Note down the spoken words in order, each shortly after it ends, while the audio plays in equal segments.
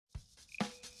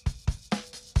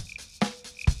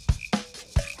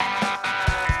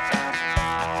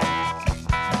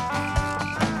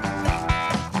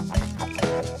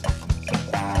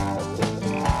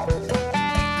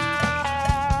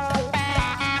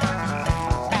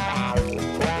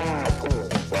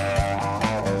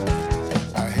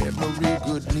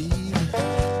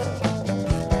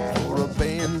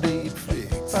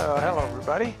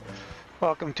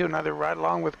Welcome to another Ride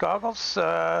Along with Goggles,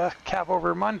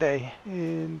 Cabover Monday.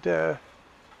 And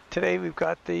today we've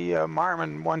got the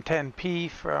Marmon 110p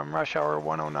from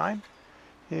Rushour109.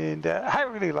 And I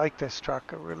really like this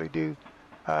truck, I really do.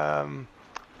 Don't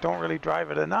really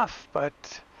drive it enough, but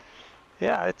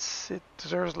yeah, it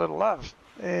deserves a little love.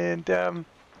 And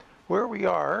where we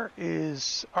are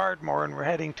is Ardmore, and we're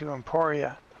heading to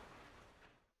Emporia.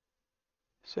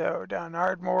 So we're down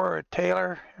Ardmore at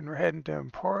Taylor, and we're heading to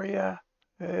Emporia.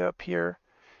 Up here,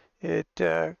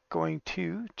 going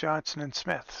to Johnson and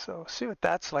Smith. So see what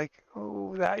that's like.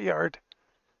 Oh, that yard.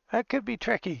 That could be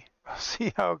tricky. We'll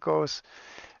see how it goes.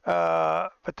 But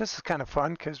this is kind of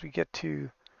fun because we get to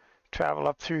travel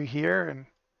up through here and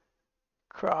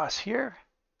cross here.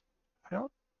 I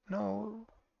don't know.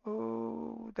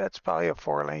 Oh, that's probably a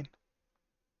 4-lane.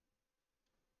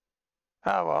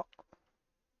 Ah, well.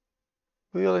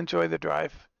 We'll enjoy the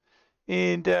drive.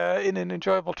 And in an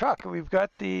enjoyable truck, we've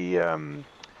got the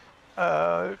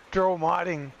Dro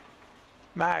Modding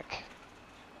MAC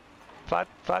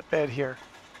flatbed here.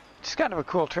 It's kind of a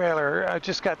cool trailer. I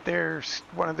just got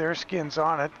one of their skins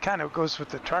on it. Kind of goes with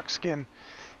the truck skin.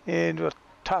 And we'll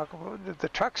talk about the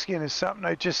truck skin is something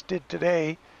I just did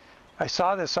today. I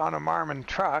saw this on a Marmon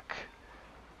truck,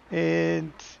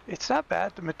 and it's not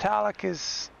bad. The metallic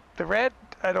is the red.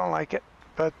 I don't like it,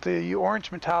 but the orange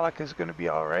metallic is going to be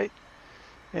all right.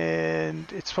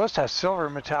 And it's supposed to have silver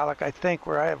metallic, I think,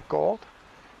 where I have gold.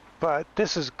 But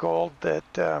this is gold that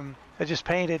I just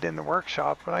painted in the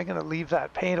workshop, but I'm going to leave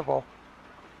that paintable.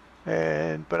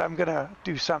 But I'm going to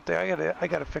do something. I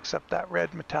got to fix up that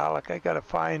red metallic. I got to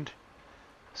find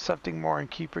something more in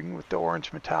keeping with the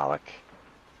orange metallic,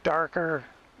 darker,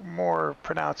 more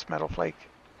pronounced metal flake.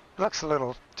 It looks a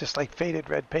little just like faded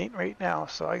red paint right now,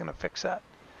 so I'm going to fix that.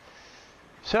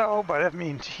 So, but I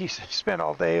mean, he spent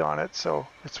all day on it, so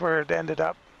that's where it ended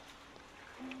up.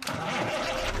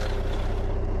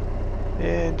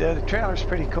 And the trailer's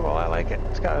pretty cool. I like it.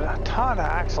 It's got a ton of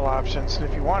axle options, and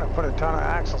if you want to put a ton of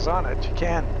axles on it, you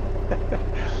can.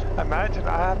 Imagine,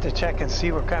 I have to check and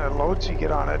see what kind of loads you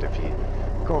get on it if you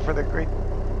go for the great,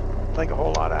 like a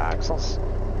whole lot of axles.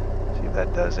 See if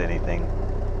that does anything.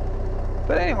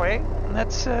 But anyway,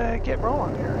 let's get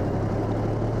rolling here.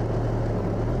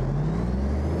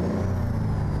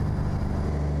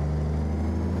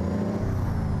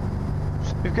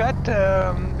 We've got,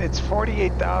 it's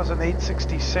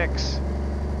 48,866,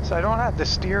 so I don't have the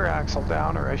steer axle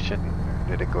down, or I shouldn't.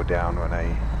 Did it go down when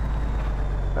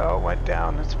oh, it went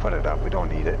down. Let's put it up. We don't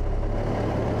need it.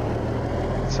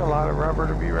 It's a lot of rubber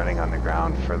to be running on the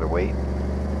ground for the weight.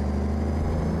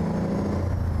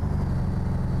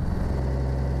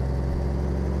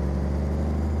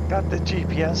 Got the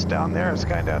GPS down there. It's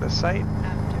kind of out of sight.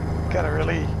 Got to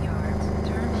really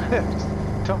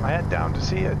tilt my head down to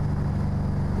see it.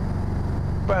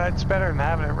 But it's better than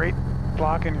having it right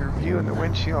blocking your view in the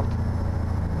windshield.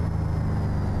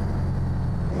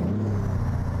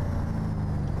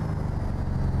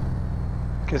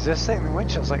 Because this thing, the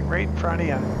windshield's like right in front of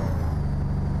you.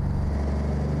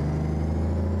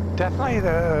 Definitely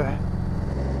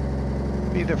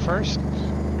be the first.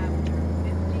 After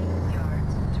 50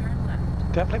 yards, turn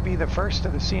left. Definitely be the first to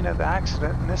the scene of the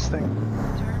accident in this thing.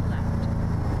 Turn left.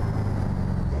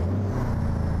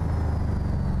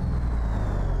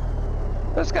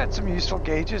 It's got some useful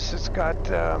gauges. It's got,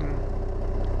 oh,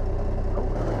 there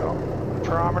we go, a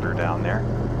barometer down there.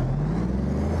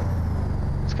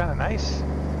 It's kind of nice.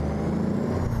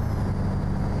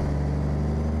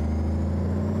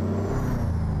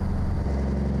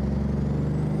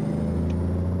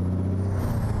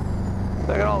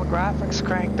 So I got all the graphics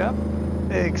cranked up,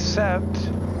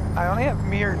 except I only have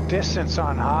mere distance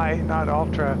on high, not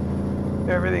ultra.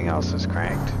 Everything else is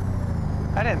cranked.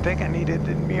 I didn't think I needed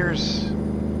the mirrors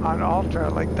on ultra,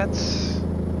 like that's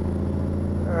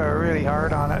really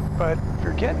hard on it, but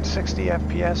you're getting 60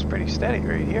 FPS pretty steady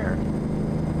right here.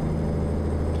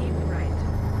 Keep right.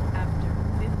 After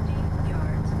 50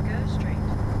 yards, go straight.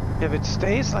 If it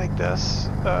stays like this,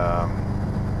 Go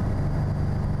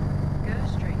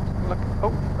straight. look,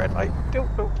 oh, red light.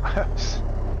 Oh, I was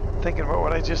thinking about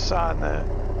what I just saw in the,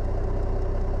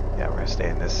 yeah, we're gonna stay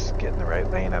in this, get in the right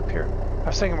lane up here. I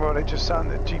was thinking about what I just saw in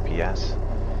the GPS.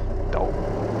 Oh.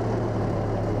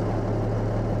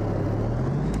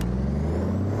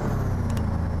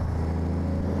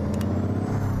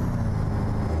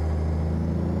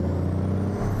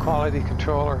 Quality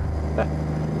controller.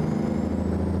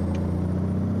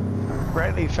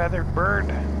 Brightly feathered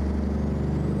bird.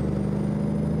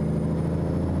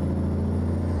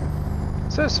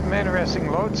 So some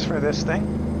interesting loads for this thing.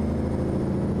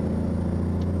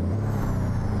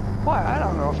 Boy, I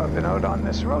don't know if I've been out on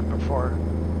this road before.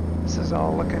 This is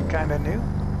all looking kind of new.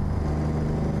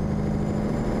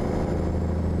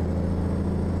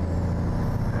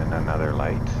 And another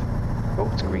light. Oh,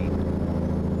 it's green.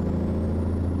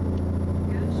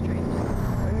 Go straight.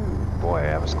 Ooh, boy,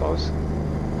 that was close. I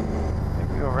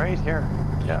think we go right here.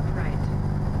 Keep Yeah. right.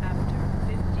 After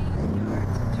 50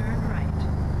 yards, turn right.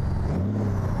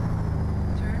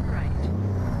 Turn right.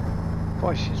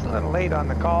 Boy, she's a little late on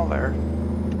the call there.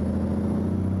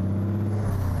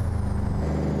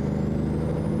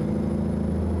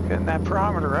 Getting that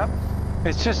barometer up.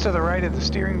 It's just to the right of the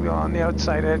steering wheel, on the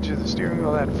outside edge of the steering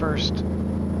wheel, that first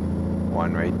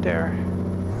one right there.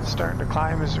 Starting to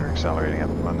climb as we're accelerating up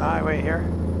on the highway here.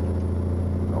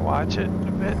 We'll watch it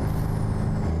a bit.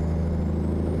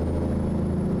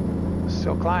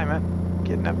 Still climbing.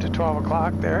 Getting up to 12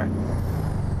 o'clock there.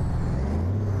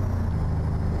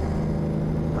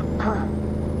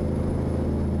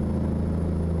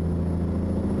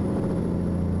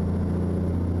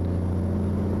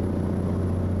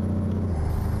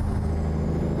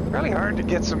 Really hard to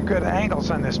get some good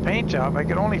angles on this paint job. I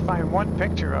could only find one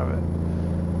picture of it.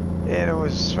 And it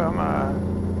was from a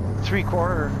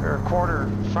 3/4 or quarter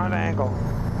front angle.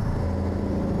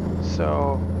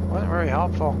 So, wasn't very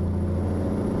helpful.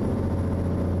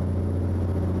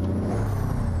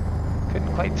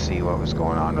 Couldn't quite see what was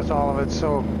going on with all of it,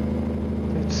 so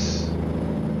it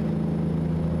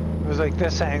was like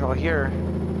this angle here.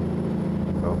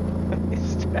 Oh,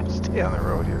 stay on the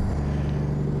road here.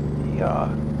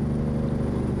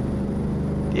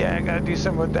 Yeah, I gotta do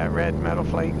something with that red metal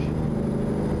flake.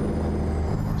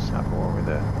 Let's not go over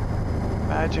the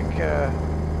magic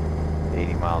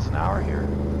 80 miles an hour here.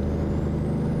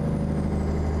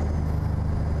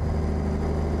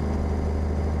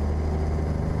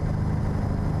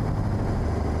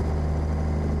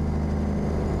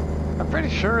 I'm pretty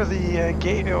sure the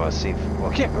gate, let's see if we'll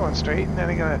keep going straight, and then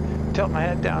I'm gonna tilt my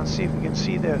head down and see if we can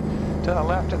see to the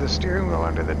left of the steering wheel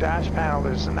under the dash panel.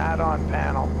 There's an add-on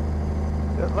panel.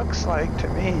 It looks like to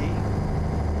me,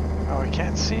 oh, I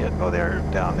can't see it. Oh, there,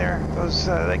 down there. Those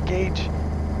that gauge.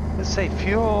 Let's say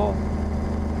fuel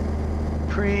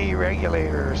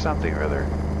pre-regulator or something or other.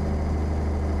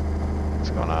 What's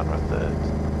going on with the?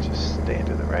 Just stay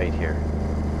to the right here.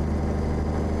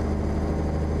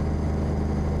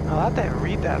 I'll have to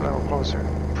read that a little closer.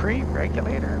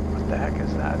 Pre-regulator? What the heck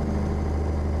is that?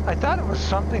 I thought it was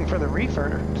something for the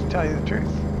reefer, to tell you the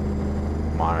truth.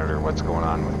 Monitor what's going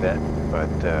on with it, but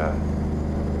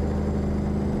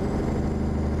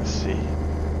let's see.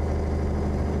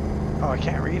 Oh, I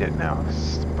can't read it now.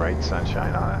 It's bright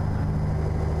sunshine on it.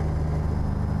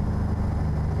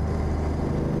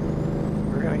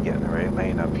 We're gonna get in the right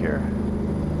lane up here.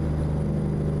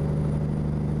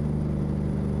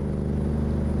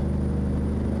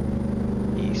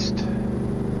 East.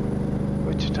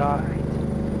 Wichita.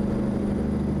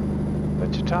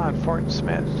 Wichita and Fort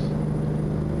Smith.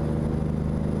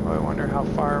 Oh, I wonder how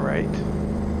far right.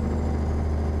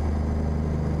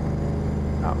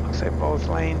 Oh, it looks like both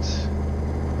lanes.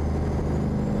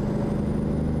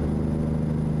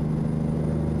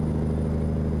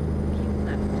 Keep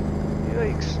left.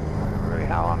 Yikes. I'm really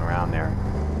howling around there.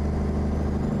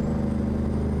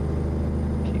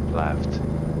 Keep left.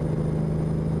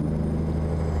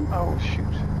 Oh,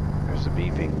 shoot. There's a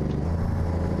beeping.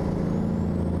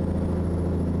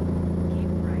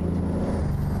 Keep right.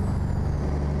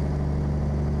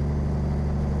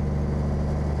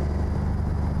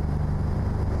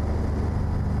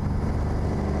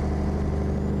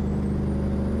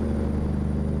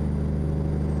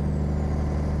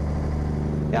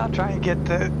 Yeah, I'll try and get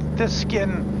this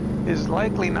skin is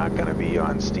likely not going to be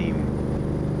on Steam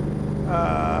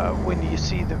when you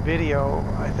see the video.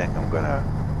 I think I'm going to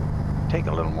take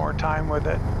a little more time with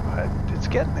it, but it's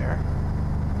getting there.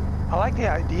 I like the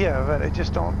idea of it. I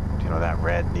just don't, you know, that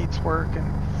red needs work,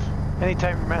 and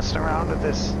anytime you're messing around with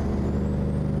this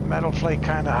metal flake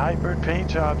kind of hybrid paint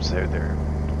jobs, they're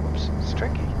whoops, it's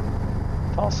tricky.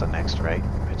 Tulsa next right,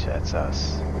 which that's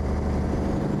us.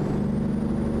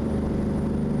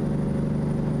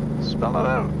 Spell it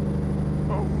out.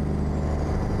 Oh,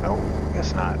 no, I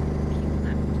guess not. Keep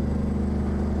left.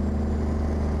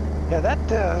 Yeah, that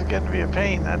is getting to be a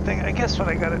pain, that thing. I guess what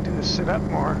I gotta do is sit up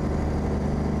more.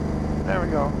 There we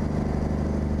go.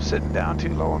 I'm sitting down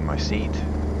too low in my seat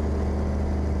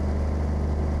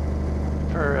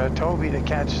for Toby to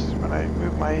catch. When I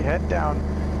move my head down,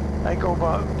 I go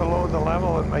below the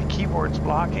level and my keyboard's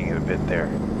blocking it a bit there.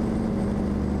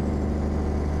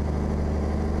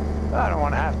 I don't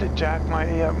want to have to jack my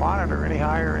monitor any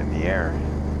higher in the air.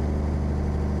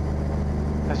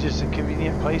 That's just a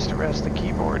convenient place to rest the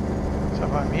keyboard. So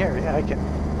if I'm here, yeah, I can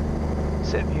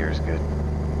sit here is good.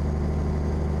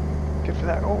 Good for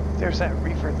that. Oh, there's that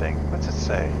reefer thing. What's it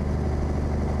say?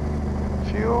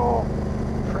 Fuel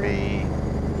free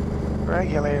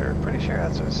regulator. Pretty sure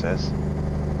that's what it says.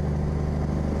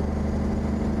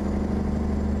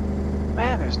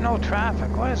 Man, there's no traffic.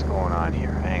 What is going on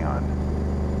here? Hang on.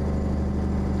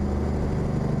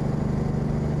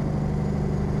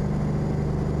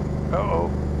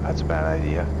 Uh-oh, that's a bad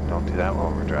idea. Don't do that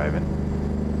while we're driving.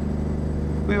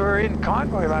 We were in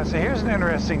Convoy last night. Here's an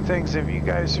interesting thing, so if you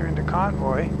guys are into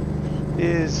Convoy,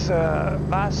 is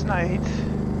last night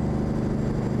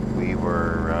we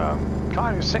were,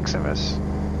 there's 6 of us,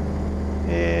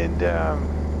 and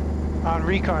on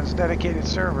Recon's dedicated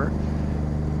server,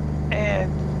 and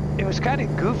it was kind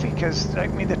of goofy because, I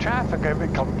mean, the traffic, I've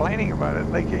been complaining about it,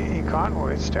 like in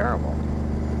Convoy, it's terrible.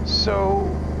 So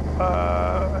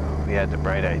we had the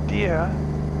bright idea,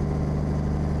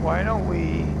 why don't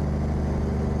we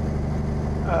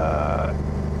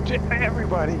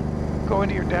everybody go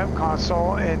into your dev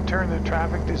console and turn the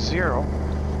traffic to 0.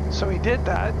 So we did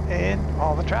that and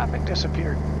all the traffic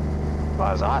disappeared. Well,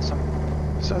 that was awesome.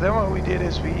 So then what we did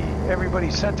is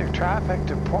everybody set their traffic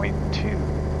to 0.2.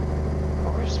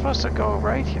 Oh, we're supposed to go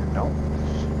right here. No.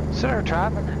 Set our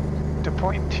traffic to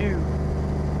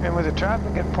 0.2. And with the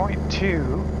traffic at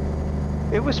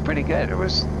 0.2, it was pretty good. It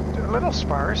was a little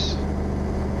sparse.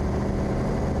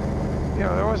 You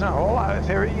know, there wasn't a whole lot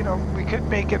there. You know, we could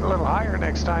make it a little higher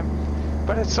next time,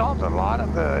 but it solved a lot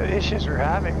of the issues we're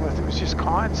having with it. Was just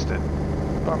constant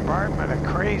bombardment of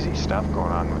crazy stuff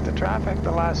going on with the traffic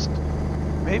the last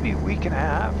maybe week and a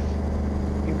half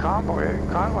in Convoy.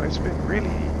 Convoy's been really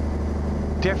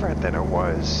different than it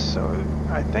was, so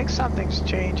I think something's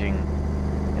changing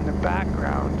in the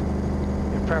background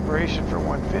in preparation for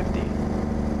 150,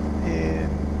 and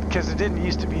because it didn't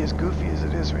used to be as goofy as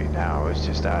it is right now. It's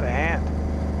just out of hand.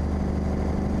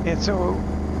 And so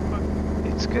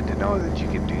it's good to know that you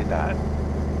can do that.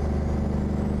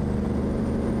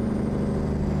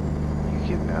 You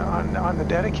can on the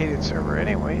dedicated server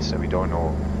anyway, so we don't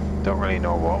really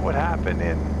know what would happen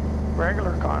in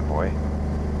regular Convoy,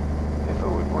 if it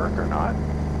would work or not.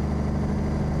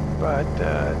 But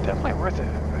definitely worth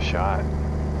a shot.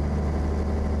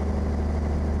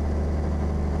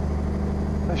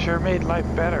 It sure made life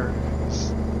better.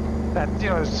 That, you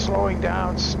know, slowing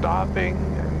down, stopping,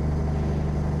 and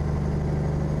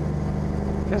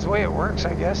because the way it works,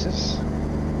 I guess, is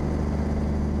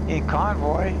in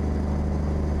Convoy,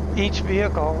 each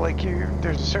vehicle, like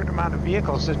there's a certain amount of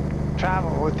vehicles that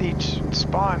travel with each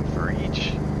spawn for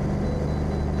each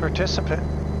participant.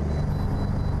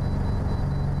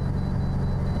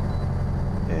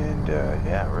 And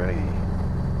yeah, really.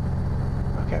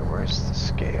 Okay, where's the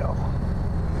scale?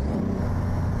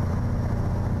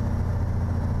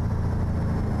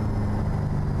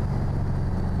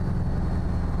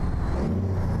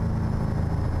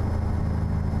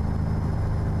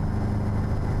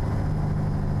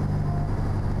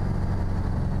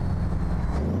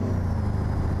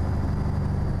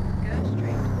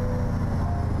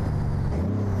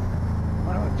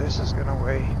 This is gonna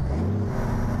weigh.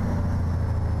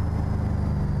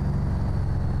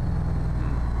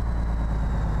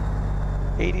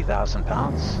 80,000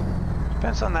 pounds.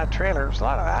 Depends on that trailer. There's a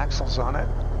lot of axles on it.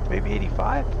 Maybe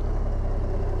 85.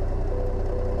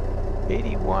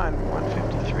 81,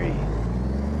 153.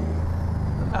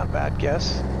 Not a bad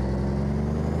guess.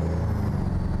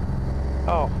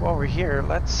 Oh, while we're here,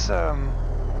 let's got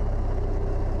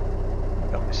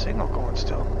my signal going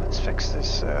still. Let's fix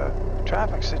this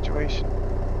traffic situation.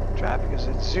 Traffic is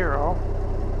at 0.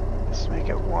 Let's make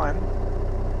it 1.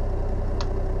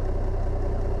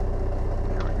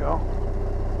 There we go.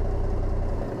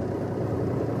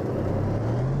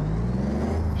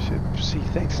 Should see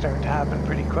things start to happen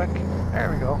pretty quick.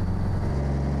 There we go.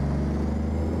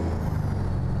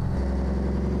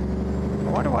 I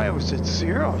wonder why it was at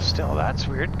 0 still. That's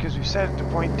weird, because we set it to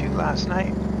 0.2 last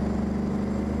night.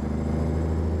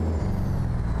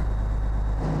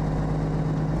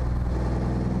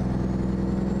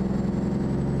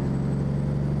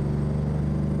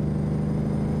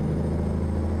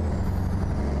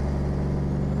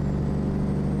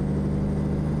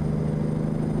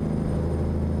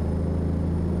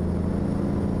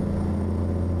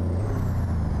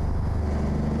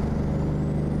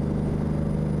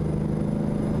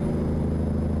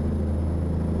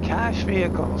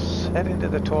 Vehicles, head into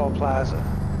the toll plaza.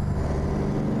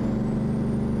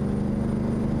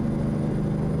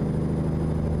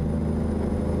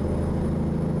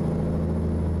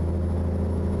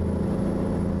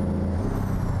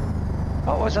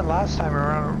 Oh, was it last time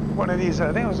around? One of these,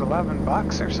 I think it was 11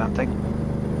 bucks or something.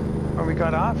 When we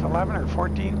got off, 11 or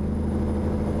 14.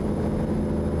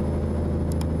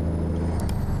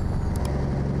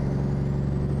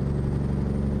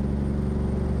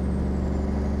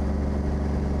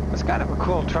 It's kind of a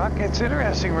cool truck. It's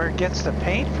interesting where it gets the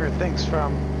paint for things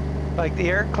from. Like the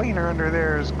air cleaner under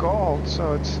there is gold,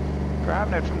 so it's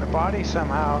grabbing it from the body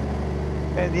somehow.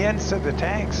 And the ends of the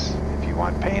tanks, if you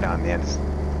want paint on the ends.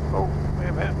 Oh, wait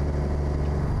a minute.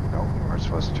 No, we weren't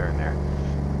supposed to turn there.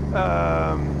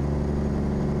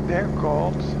 They're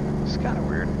gold. It's kind of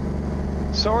weird.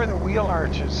 So are the wheel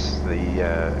arches,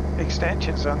 the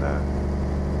extensions on the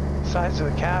sides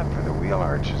of the cab for the wheel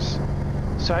arches.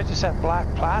 So I just have black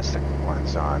plastic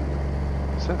ones on.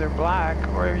 So they're black,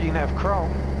 or you can have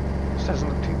chrome. This doesn't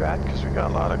look too bad because we got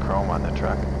a lot of chrome on the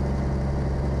truck.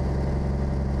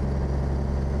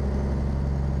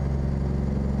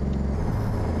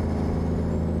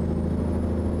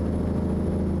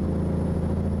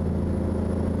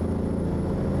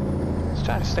 Just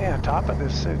trying to stay on top of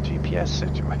this GPS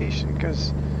situation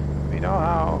because we know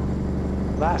how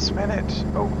last minute.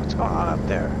 Oh, what's going on up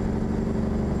there?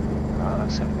 Oh,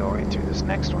 it's going to go right through this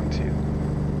next one too.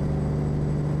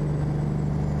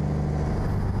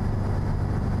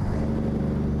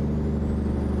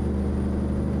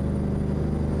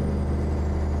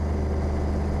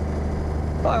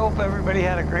 Well, I hope everybody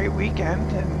had a great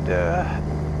weekend and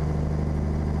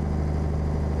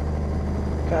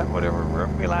got whatever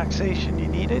relaxation you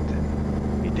needed.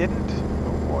 And if you didn't,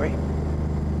 oh boy,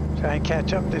 try and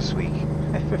catch up this week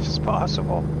if it's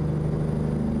possible.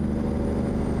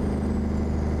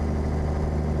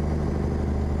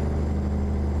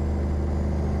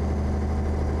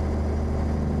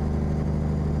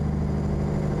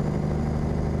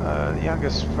 The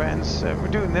youngest friends, we're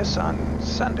doing this on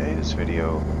Sunday, this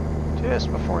video,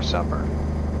 just before supper.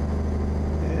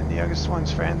 And the youngest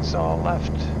one's friends all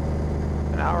left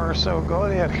an hour or so ago.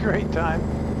 They had a great time.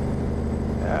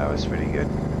 It was pretty good.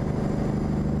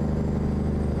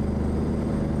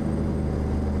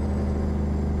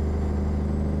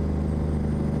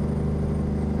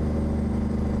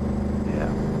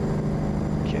 Yeah,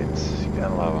 kids, you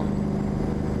gotta love them.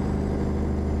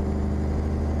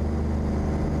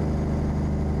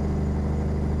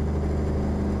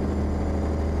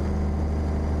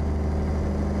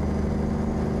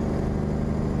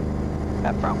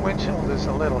 That front windshield is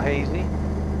a little hazy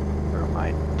for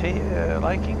my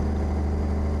liking.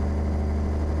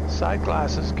 Side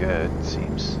glass is good, it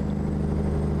seems.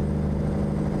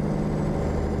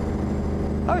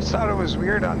 I always thought it was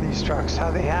weird on these trucks how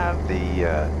they have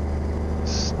the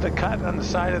cut on the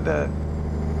side of the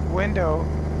window.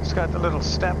 It's got the little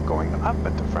step going up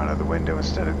at the front of the window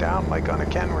instead of down like on a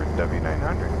Kenworth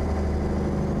W900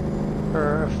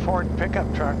 or a Ford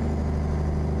pickup truck.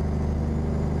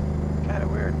 Kind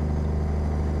of weird,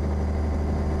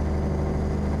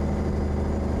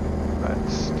 but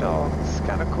still, it's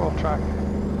kind of cool truck.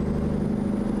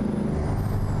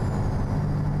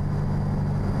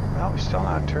 Well, we're still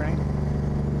not turning.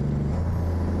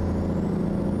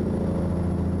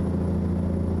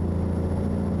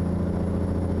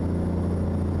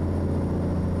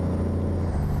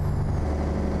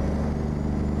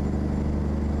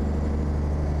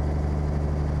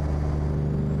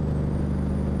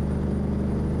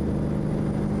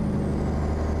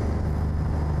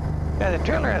 Yeah, the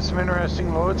trailer has some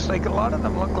interesting loads. Like a lot of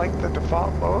them look like the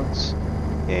default loads,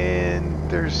 and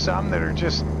there's some that are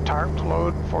just tarped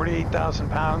load,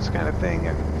 48,000 pounds kind of thing,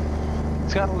 and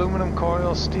it's got aluminum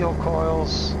coils, steel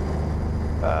coils,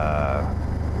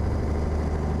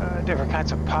 different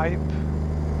kinds of pipe.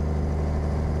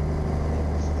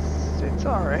 It's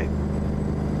all right,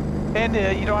 and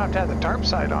you don't have to have the tarp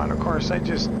side on. Of course, I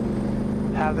just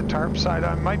have the tarp side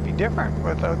on. Might be different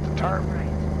without the tarp.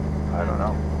 I don't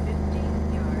know.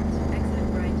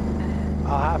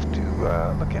 I'll have to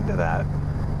look into that.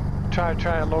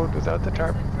 Try a load without the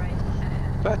tarp.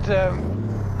 But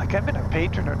like I've been a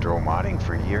patron of Dro Modding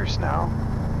for years now,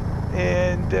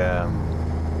 and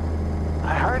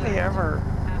I hardly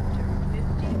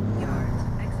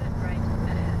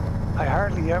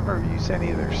ever use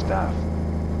any of their stuff,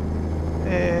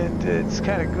 and it's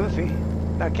kind of goofy.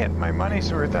 Not getting my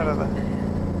money's worth out of the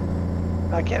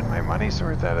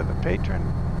patron.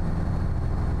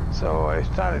 So I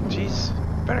thought, geez,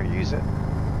 better use it.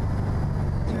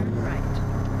 Turn right.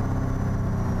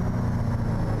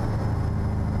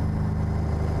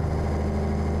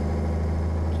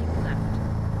 Keep left.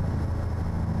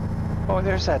 Oh,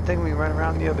 there's that thing we went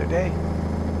around the other day.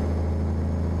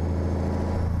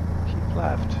 Keep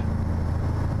left.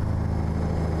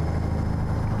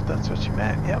 that's what you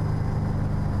meant. Yep.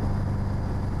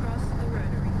 Cross the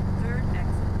rotary. Third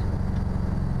exit.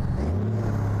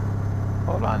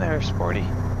 Hold on there, Sporty.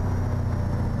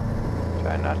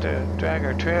 Try not to drag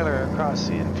our trailer across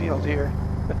the infield here.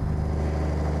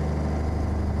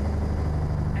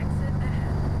 Exit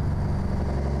ahead.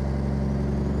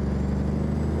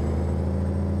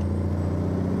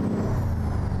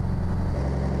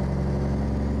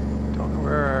 Don't know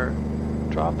where our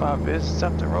drop-off is. It's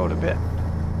up the road a bit.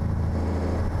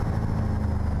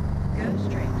 Go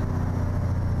straight.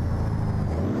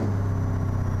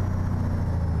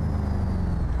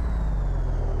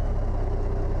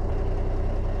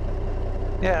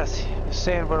 Yes,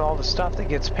 saying about all the stuff that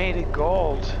gets painted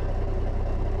gold.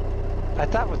 I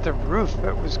thought with the roof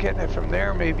it was getting it from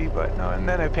there maybe, but no, and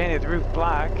then I painted the roof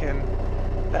black and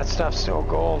that stuff's still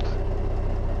gold.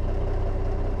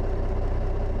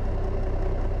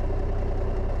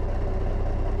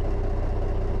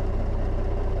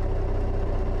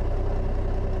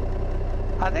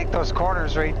 I think those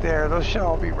corners right there, those should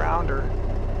all be rounder.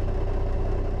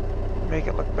 Make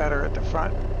it look better at the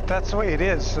front. That's the way it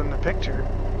is in the picture.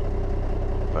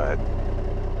 But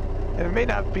and it may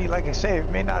not be, like I say, it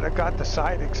may not have got the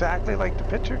side exactly like the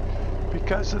picture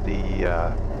because of the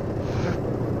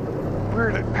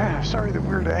weird, sorry, the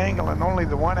weird angle and only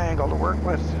the one angle to work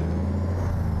with.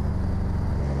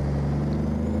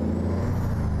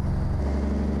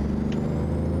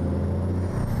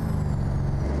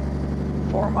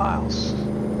 Four miles.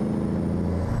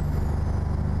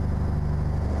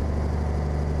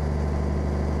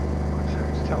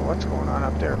 Tell what's going on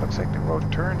up there. It looks like the road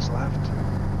turns left.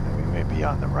 And we may be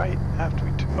on the right after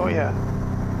we. Oh yeah,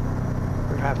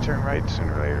 we're gonna have to turn right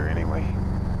sooner or later anyway.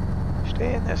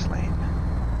 Stay in this lane.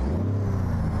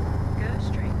 Go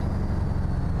straight.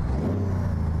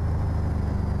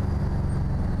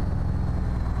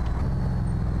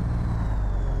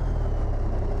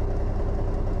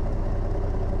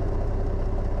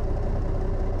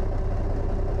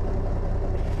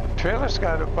 Trailer's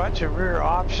got a bunch of rear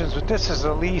options, but this is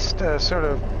the least sort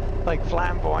of like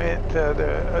flamboyant.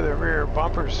 The rear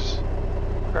bumpers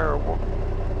are,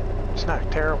 it's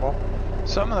not terrible.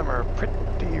 Some of them are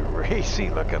pretty racy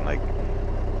looking, like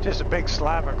just a big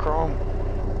slab of chrome.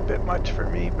 A bit much for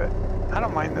me, but I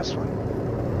don't mind this one.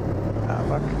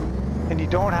 Look, and you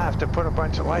don't have to put a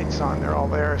bunch of lights on. They're all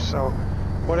there, so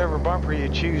whatever bumper you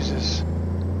choose has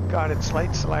got its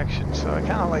light selection. So I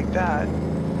kind of like that.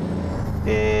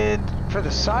 And for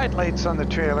the side lights on the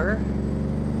trailer,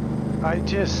 I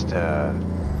just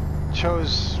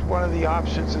chose one of the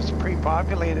options that's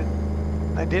pre-populated.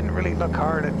 I didn't really look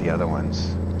hard at the other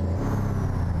ones.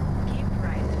 Keep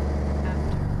right.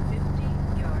 After 50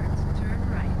 yards, turn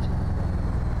right.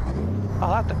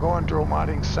 I'll have to go on Dro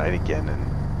Modding site again and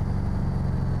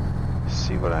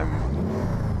see what I'm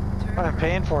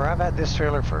paying for. I've had this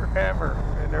trailer forever.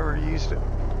 I never used it.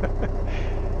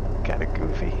 Kind of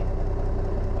goofy.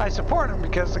 I support him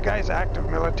because the guy's active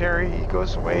military. He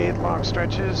goes away at long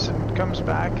stretches and comes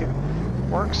back and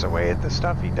works away at the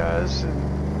stuff he does, and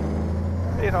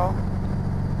you know,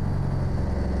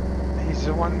 he's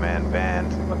a one-man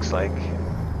band, it looks like.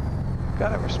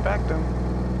 Gotta respect him.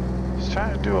 He's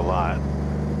trying to do a lot.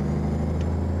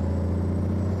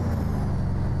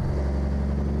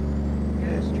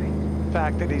 Go straight. The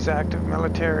fact that he's active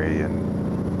military,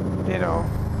 and you know,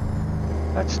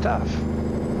 that's tough.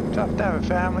 Tough to have a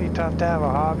family, tough to have a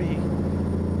hobby.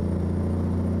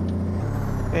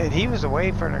 And he was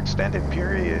away for an extended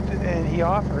period, and he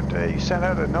offered, he sent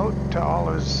out a note to all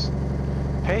his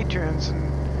patrons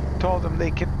and told them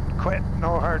they could quit,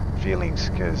 no hard feelings,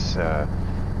 because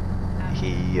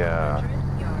he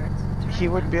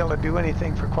wouldn't be able to do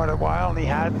anything for quite a while, and he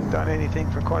hadn't done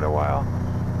anything for quite a while.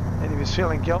 And he was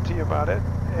feeling guilty about it,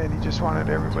 and he just wanted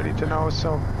everybody to know,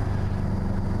 so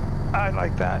I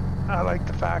like that. I like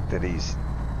the fact that he's,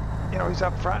 you know, he's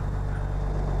up front,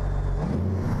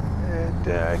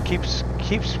 and keeps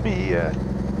me.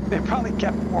 They probably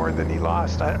kept more than he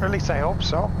lost, or at least I hope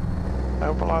so. I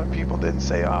hope a lot of people didn't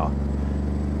say, "Oh,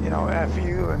 you know, F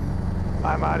you," and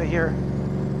I'm out of here.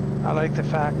 I like the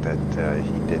fact that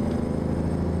he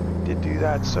did do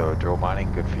that. So, Dro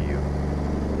Modding, good for you.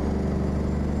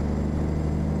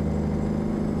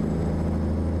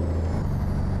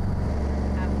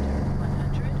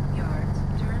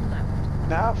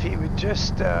 Now, if he would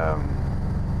just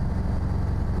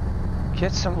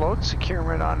get some load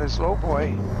securement on his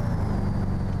lowboy.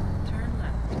 Turn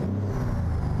left.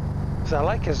 Because I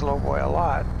like his lowboy a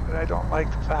lot, but I don't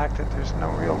like the fact that there's no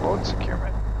real load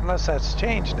securement. Unless that's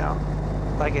changed now.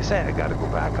 Like I said, I got to go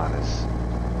back on his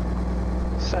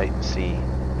site and see.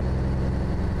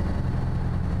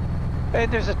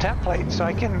 And there's a template, so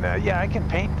I can, yeah, I can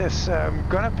paint this. I'm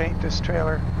gonna paint this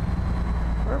trailer.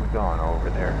 Where are we going? Over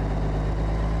there.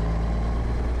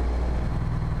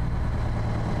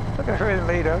 Look at her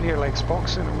laid out here like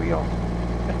spokes in a wheel.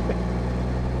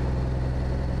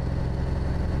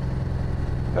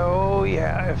 Oh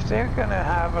yeah, if they're gonna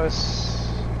have us...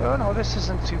 Oh no, this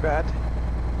isn't too bad.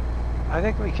 I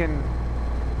think we can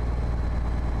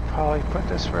probably put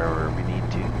this wherever we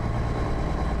need to.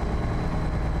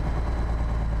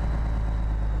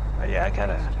 Yeah, I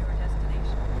gotta...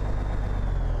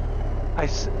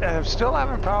 I'm still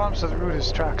having problems with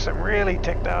Ruta's trucks. I'm really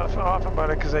ticked off about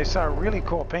it because I saw a really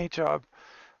cool paint job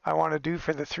I want to do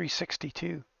for the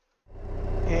 362.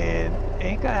 And it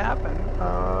ain't gonna happen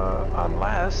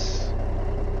unless...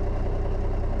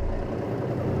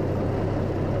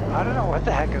 I don't know what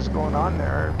the heck is going on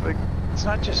there. Like, it's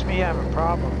not just me having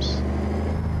problems.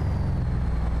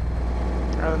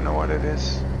 I don't know what it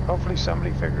is. Hopefully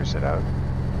somebody figures it out.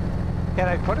 And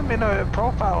I put them in a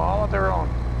profile all of their own.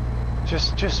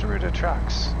 Just Ruta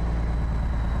trucks.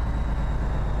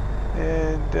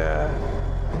 And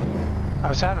I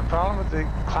was having a problem with the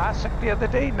Classic the other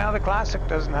day. Now the Classic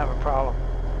doesn't have a problem.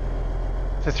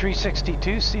 The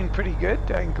 362 seemed pretty good.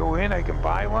 I can go in, I can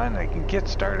buy one, I can get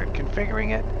started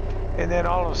configuring it, and then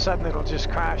all of a sudden it'll just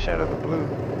crash out of the blue.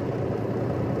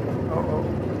 Uh-oh,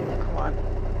 come on.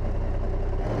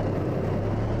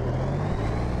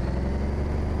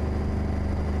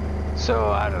 So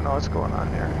I don't know what's going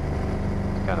on there.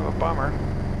 It's kind of a bummer.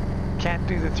 Can't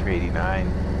do the 389.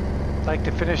 I'd like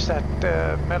to finish that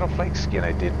metal flake skin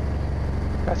I did.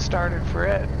 Got started for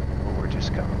it. But we're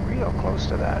just coming real close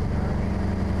to that.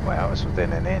 Wow, it was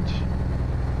within an inch.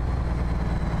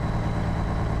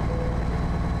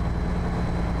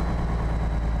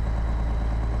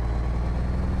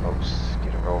 Oops,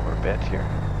 get her over a bit here.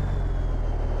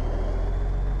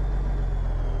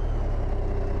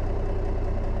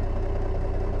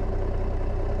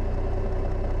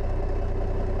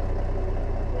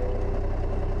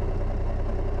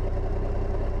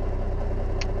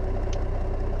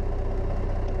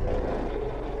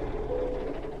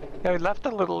 Yeah, we left a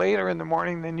little later in the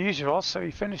morning than usual, so he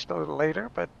finished a little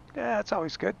later, but yeah, it's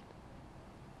always good.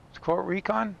 To quote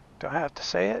Recon, do I have to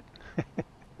say it?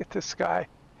 Get the sky.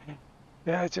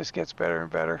 Yeah, it just gets better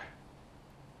and better.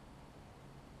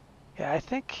 Yeah, I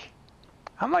think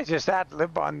I might just ad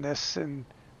lib on this and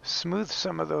smooth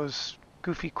some of those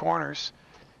goofy corners.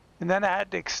 And then I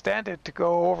had to extend it to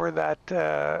go over that,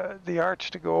 the arch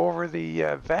to go over the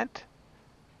vent.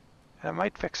 And I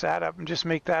might fix that up and just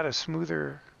make that a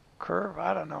smoother curve.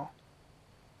 I don't know.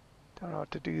 Don't know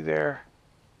what to do there.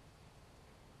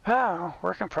 Oh,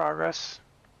 work in progress.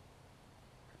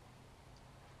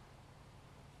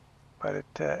 But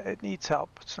it needs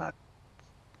help. It's not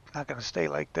going to stay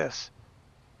like this.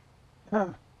 Huh.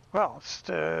 Well, let's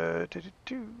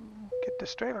get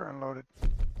this trailer unloaded.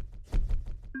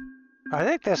 I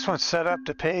think this one's set up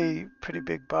to pay pretty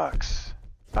big bucks.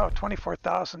 Oh,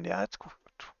 24,000. Yeah, that's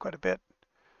quite a bit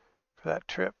for that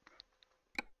trip.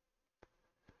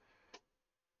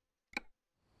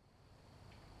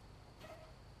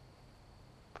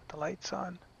 Put the lights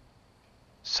on.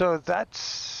 So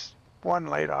that's one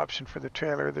light option for the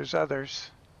trailer. There's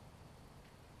others.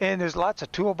 And there's lots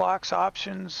of toolbox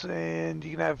options, and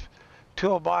you can have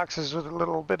toolboxes with a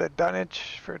little bit of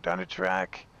dunnage for a dunnage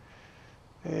rack.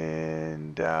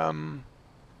 And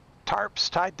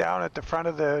tarps tied down at the front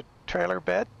of the trailer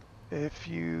bed if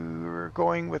you're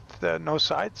going with no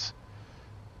sides.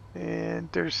 And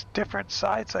there's different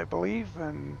sides, I believe,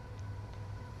 and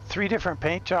 3 different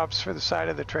paint jobs for the side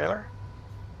of the trailer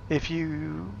if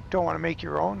you don't want to make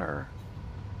your own or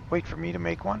wait for me to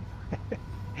make one.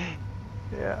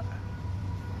 Yeah,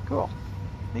 cool,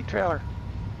 neat trailer.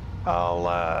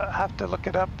 I'll have to look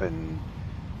it up and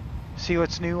see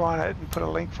what's new on it and put a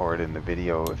link for it in the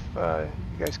video if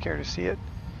you guys care to see it.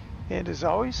 And as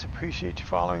always, appreciate you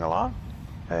following along,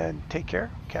 and take care.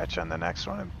 Catch you on the next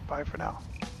one, and bye for now.